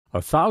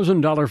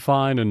$1,000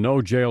 fine and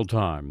no jail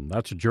time.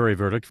 That's a jury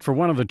verdict for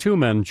one of the two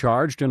men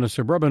charged in a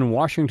suburban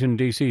Washington,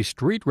 D.C.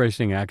 street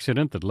racing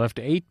accident that left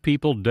 8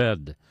 people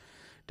dead.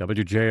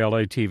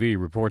 WJLA-TV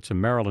reports a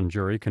Maryland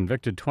jury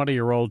convicted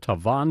 20-year-old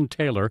Tavon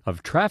Taylor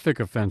of traffic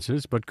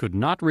offenses but could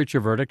not reach a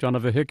verdict on a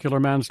vehicular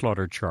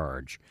manslaughter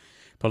charge.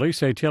 Police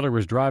say Taylor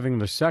was driving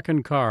the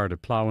second car to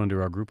plow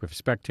into a group of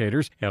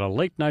spectators at a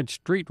late-night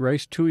street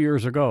race 2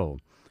 years ago.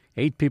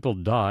 8 people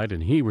died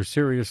and he was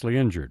seriously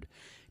injured.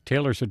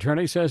 Taylor's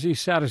attorney says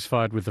he's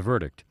satisfied with the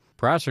verdict.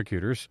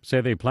 Prosecutors say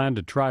they plan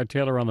to try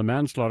Taylor on the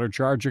manslaughter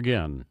charge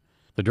again.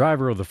 The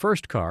driver of the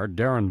first car,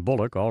 Darren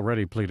Bullock,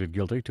 already pleaded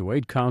guilty to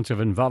 8 counts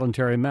of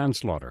involuntary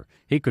manslaughter.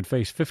 He could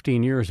face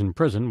 15 years in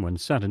prison when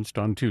sentenced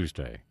on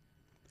Tuesday.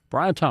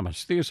 Brian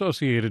Thomas, The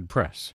Associated Press.